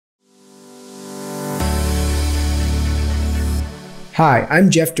Hi, I'm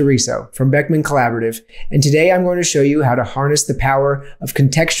Jeff DeRiso from Beckman Collaborative, and today I'm going to show you how to harness the power of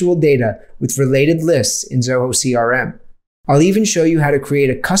contextual data with related lists in Zoho CRM. I'll even show you how to create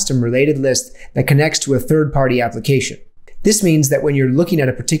a custom related list that connects to a third-party application. This means that when you're looking at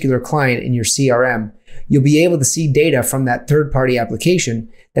a particular client in your CRM, you'll be able to see data from that third-party application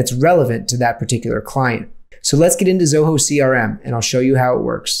that's relevant to that particular client. So let's get into Zoho CRM, and I'll show you how it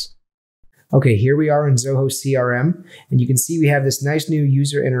works. Okay, here we are in Zoho CRM, and you can see we have this nice new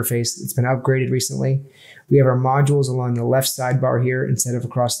user interface that's been upgraded recently. We have our modules along the left sidebar here instead of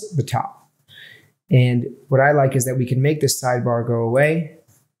across the top. And what I like is that we can make this sidebar go away,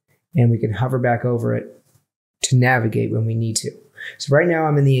 and we can hover back over it to navigate when we need to. So right now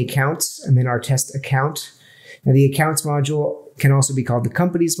I'm in the accounts, I'm in our test account. Now the accounts module can also be called the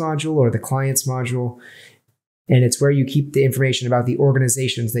companies module or the clients module. And it's where you keep the information about the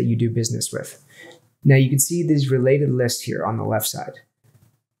organizations that you do business with. Now you can see these related lists here on the left side.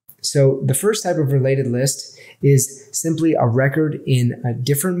 So the first type of related list is simply a record in a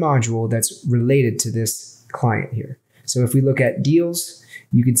different module that's related to this client here. So if we look at deals,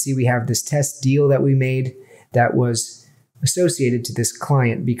 you can see we have this test deal that we made that was associated to this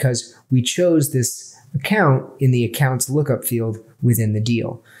client because we chose this account in the accounts lookup field within the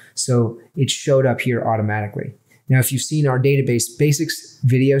deal. So it showed up here automatically. Now, if you've seen our database basics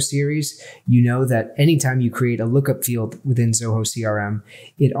video series, you know that anytime you create a lookup field within Zoho CRM,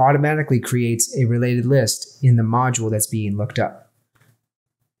 it automatically creates a related list in the module that's being looked up.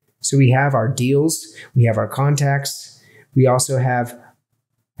 So we have our deals, we have our contacts, we also have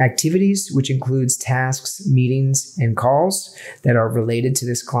activities, which includes tasks, meetings, and calls that are related to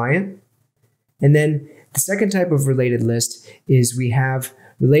this client. And then the second type of related list is we have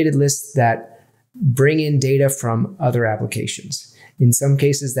related lists that bring in data from other applications. In some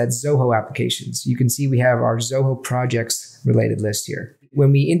cases, that's Zoho applications. You can see we have our Zoho projects related list here.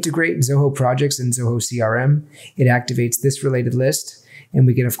 When we integrate Zoho projects in Zoho CRM, it activates this related list, and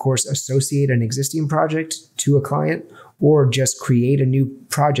we can, of course, associate an existing project to a client or just create a new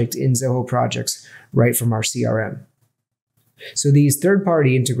project in Zoho projects right from our CRM. So these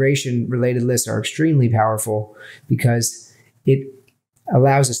third-party integration related lists are extremely powerful because it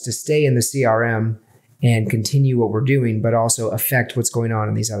allows us to stay in the CRM and continue what we're doing, but also affect what's going on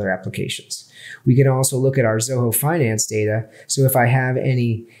in these other applications. We can also look at our Zoho Finance data. So if I have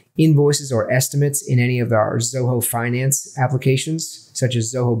any invoices or estimates in any of our Zoho Finance applications, such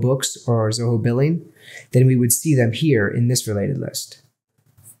as Zoho Books or Zoho Billing, then we would see them here in this related list.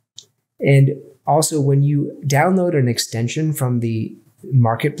 And also, when you download an extension from the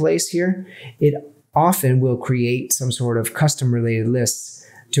marketplace here, it often will create some sort of custom related lists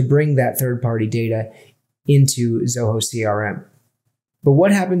to bring that third-party data into Zoho CRM. But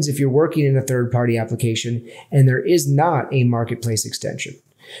what happens if you're working in a third-party application and there is not a marketplace extension?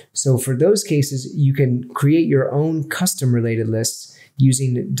 So for those cases, you can create your own custom related lists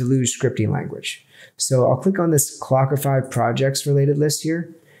using Deluge scripting language. So I'll click on this Clockify projects related list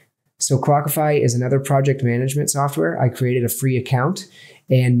here. So Clockify is another project management software. I created a free account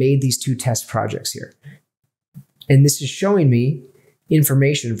and made these two test projects here. And this is showing me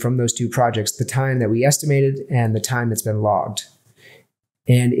information from those two projects, the time that we estimated and the time that's been logged.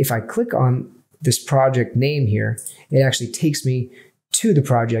 And if I click on this project name here, it actually takes me to the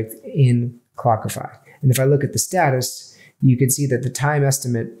project in Clockify. And if I look at the status, you can see that the time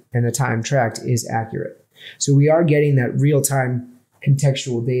estimate and the time tracked is accurate. So we are getting that real-time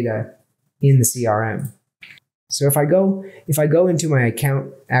contextual data in the CRM. So if I go into my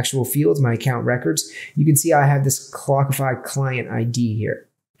account actual fields, my account records, you can see I have this Clockify client ID here.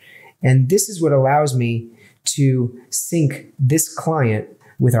 And this is what allows me to sync this client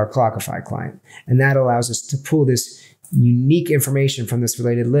with our Clockify client. And that allows us to pull this unique information from this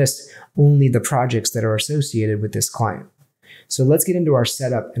related list, only the projects that are associated with this client. So let's get into our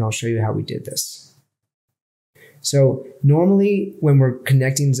setup and I'll show you how we did this. So normally when we're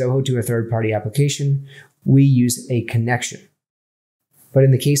connecting Zoho to a third-party application, we use a connection. But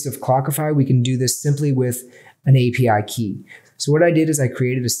in the case of Clockify, we can do this simply with an API key. So what I did is I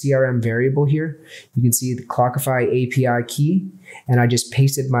created a CRM variable here. You can see the Clockify API key, and I just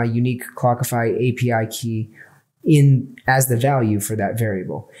pasted my unique Clockify API key in as the value for that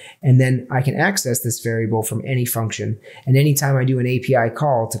variable. And then I can access this variable from any function. And anytime I do an API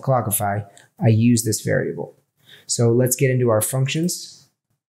call to Clockify, I use this variable. So let's get into our functions.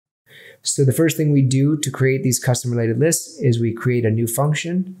 So the first thing we do to create these custom related lists is we create a new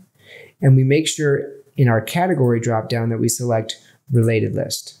function, and we make sure in our category dropdown that we select related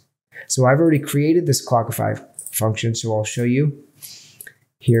list. So I've already created this Clockify function, so I'll show you.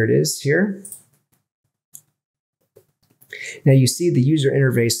 Here it is here. Now you see the user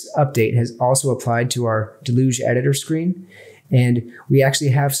interface update has also applied to our Deluge editor screen, and we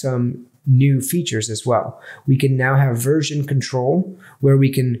actually have some new features as well. We can now have version control where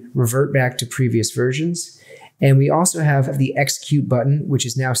we can revert back to previous versions. And we also have the execute button, which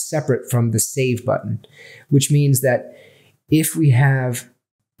is now separate from the save button, which means that if we have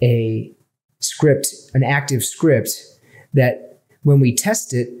a script, an active script, that when we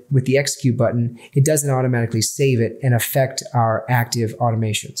test it with the execute button, it doesn't automatically save it and affect our active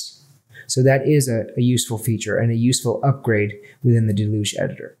automations. So that is a useful feature and a useful upgrade within the Deluge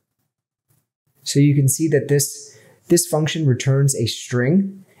editor. So you can see that this function returns a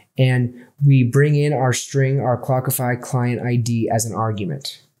string, and we bring in our string, our Clockify client ID, as an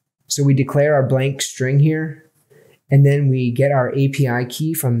argument. So we declare our blank string here, and then we get our API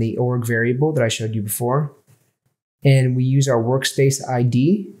key from the org variable that I showed you before. And we use our workspace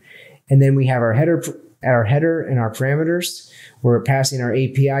ID, and then we have our header and our parameters. We're passing our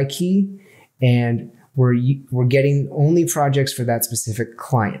API key, and we're getting only projects for that specific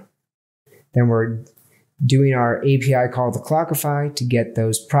client. Then we're doing our API call to Clockify to get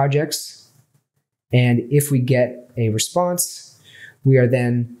those projects. And if we get a response, we are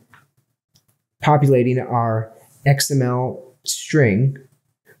then populating our XML string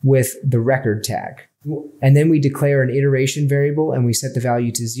with the record tag. And then we declare an iteration variable and we set the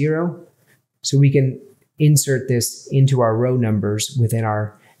value to 0. So we can insert this into our row numbers within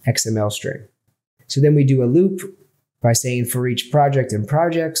our XML string. So then we do a loop by saying for each project and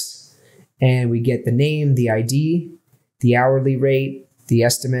projects, and we get the name, the ID, the hourly rate, the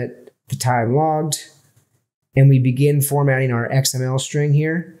estimate, the time logged, and we begin formatting our XML string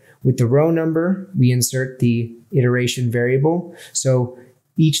here. With the row number, we insert the iteration variable. So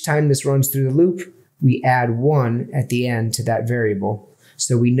each time this runs through the loop, we add 1 at the end to that variable.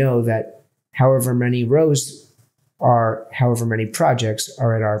 So we know that however many rows are, however many projects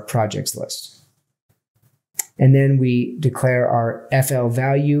are at our projects list. And then we declare our FL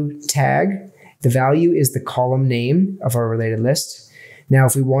value tag. The value is the column name of our related list. Now,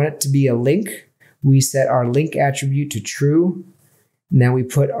 if we want it to be a link, we set our link attribute to true. Now we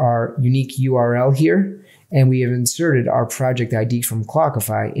put our unique URL here, and we have inserted our project ID from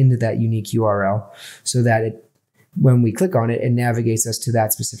Clockify into that unique URL so that when we click on it, it navigates us to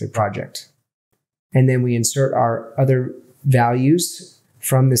that specific project. And then we insert our other values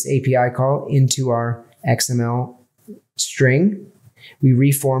from this API call into our XML string. We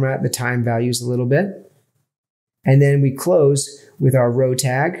reformat the time values a little bit. And then we close with our row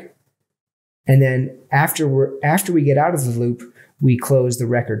tag. And then after we get out of the loop, we close the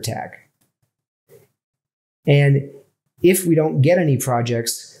record tag. And if we don't get any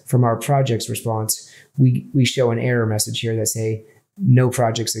projects from our projects response, we show an error message here that say no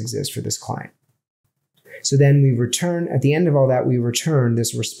projects exist for this client. So then we return, at the end of all that, we return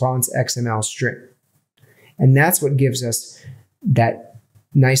this response XML string. And that's what gives us that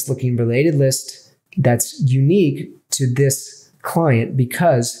nice looking related list that's unique to this client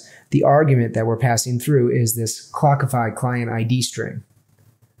because the argument that we're passing through is this Clockify client ID string.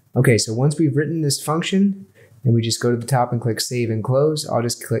 Okay, so once we've written this function, then we just go to the top and click Save and Close. I'll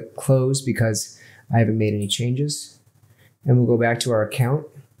just click Close because I haven't made any changes. And we'll go back to our account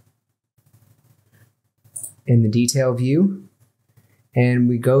in the detail view. And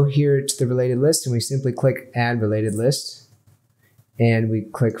we go here to the related list and we simply click Add Related List. And we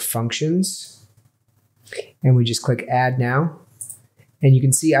click Functions. And we just click Add Now. And you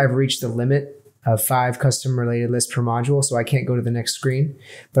can see I've reached the limit of 5 custom related lists per module, so I can't go to the next screen.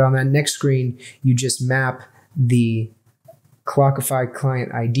 But on that next screen, you just map the Clockify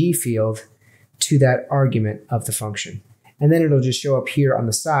client ID field to that argument of the function. And then it'll just show up here on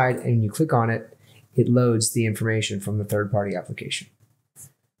the side, and when you click on it, it loads the information from the third-party application.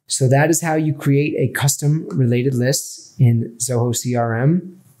 So that is how you create a custom related list in Zoho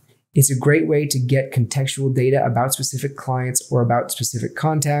CRM. It's a great way to get contextual data about specific clients or about specific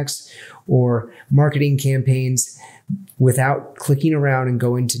contacts or marketing campaigns without clicking around and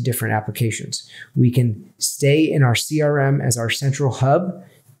going to different applications. We can stay in our CRM as our central hub,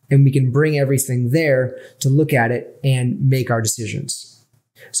 and we can bring everything there to look at it and make our decisions.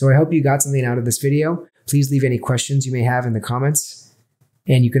 So I hope you got something out of this video. Please leave any questions you may have in the comments.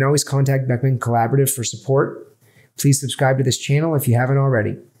 And you can always contact Beckman Collaborative for support. Please subscribe to this channel if you haven't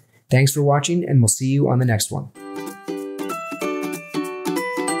already. Thanks for watching, and we'll see you on the next one.